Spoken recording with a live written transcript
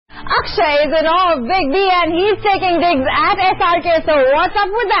Akshay is in awe of Big B and he's taking digs at SRK. So what's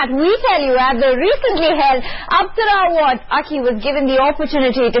up with that? We tell you at the recently held Apsara Awards, Aki was given the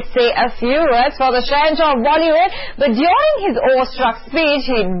opportunity to say a few words for the strength of Bollywood. But during his awestruck speech,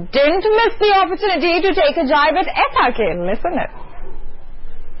 he didn't miss the opportunity to take a jibe at SRK. Listen it.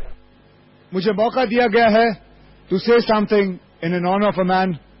 मुझे मौका दिया गया है to say something in an honor of a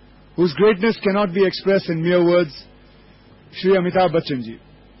man whose greatness cannot be expressed in mere words, Shri Amitabh Bachchan ji.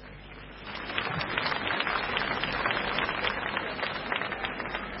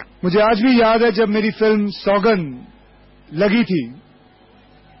 मुझे आज भी याद है जब मेरी फिल्म सौगन लगी थी,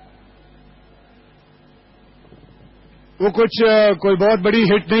 वो कोई बहुत बड़ी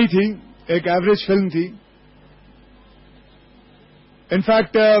हिट नहीं थी, एक एवरेज फिल्म थी.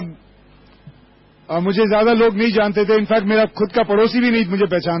 इनफैक्ट मुझे ज्यादा लोग नहीं जानते थे. इनफैक्ट मेरा खुद का पड़ोसी भी नहीं मुझे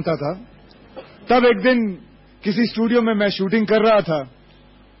पहचानता था. तब एक दिन किसी स्टूडियो में मैं शूटिंग कर रहा था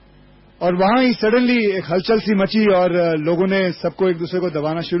और वहां ही सडनली एक हलचल सी मची और लोगों ने सबको एक दूसरे को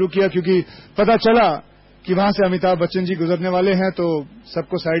दबाना शुरू किया, क्योंकि पता चला कि वहां से अमिताभ बच्चन जी गुजरने वाले हैं. तो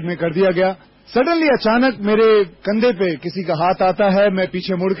सबको साइड में कर दिया गया. सडनली अचानक मेरे कंधे पे किसी का हाथ आता है. मैं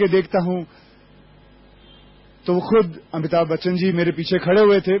पीछे मुड़ के देखता हूं तो वो खुद अमिताभ बच्चन जी मेरे पीछे खड़े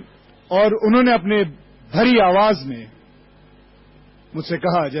हुए थे और उन्होंने अपने भरी आवाज में मुझसे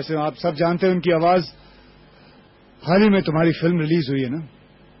कहा, जैसे आप सब जानते हैं उनकी आवाज, हाल ही में तुम्हारी फिल्म रिलीज हुई है ना.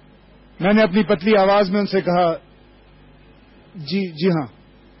 मैंने अपनी पतली आवाज में उनसे कहा, जी हां,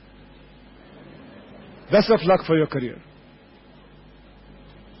 best of luck for your career.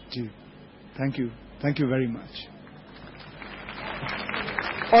 Ji, thank you very much.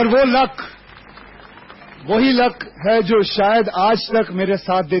 और वो लक वही लक है जो शायद आज तक मेरे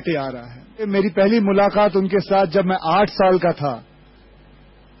साथ देते आ रहा है. मेरी पहली मुलाकात उनके साथ जब मैं 8 साल का था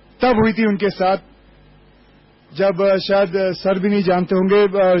तब हुई थी उनके साथ, जब शायद सर भी नहीं जानते होंगे,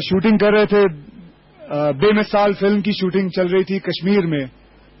 शूटिंग कर रहे थे. बेमिसाल फिल्म की शूटिंग चल रही थी कश्मीर में.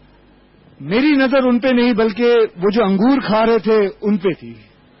 मेरी नजर उन पे नहीं बल्कि वो जो अंगूर खा रहे थे उन पे थी,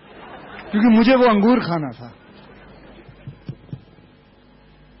 क्योंकि मुझे वो अंगूर खाना था.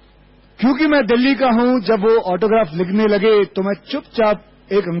 क्योंकि मैं दिल्ली का हूं, जब वो ऑटोग्राफ लिखने लगे तो मैं चुपचाप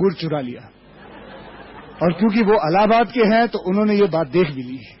एक अंगूर चुरा लिया. और क्योंकि वो इलाहाबाद के हैं तो उन्होंने ये बात देख भी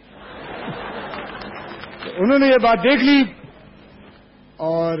ली. उन्होंने ये बात देख ली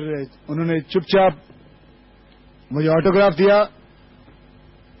और उन्होंने चुपचाप मुझे ऑटोग्राफ दिया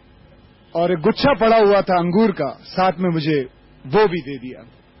और एक गुच्छा पड़ा हुआ था अंगूर का, साथ में मुझे वो भी दे दिया.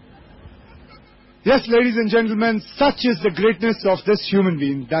 Yes, ladies and gentlemen, such is the greatness of this human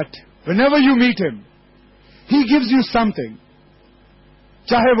being that whenever you meet him, he gives you something.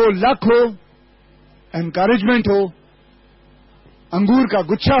 चाहे वो लक हो, एनकरेजमेंट हो, अंगूर का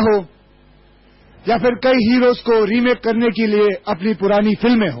गुच्छा हो, या फिर कई हीरोज को रीमेक करने के लिए अपनी पुरानी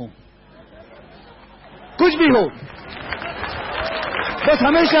फिल्में हो, कुछ भी हो, बस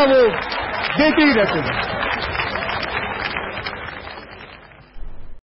हमेशा वो देते ही रहते हैं.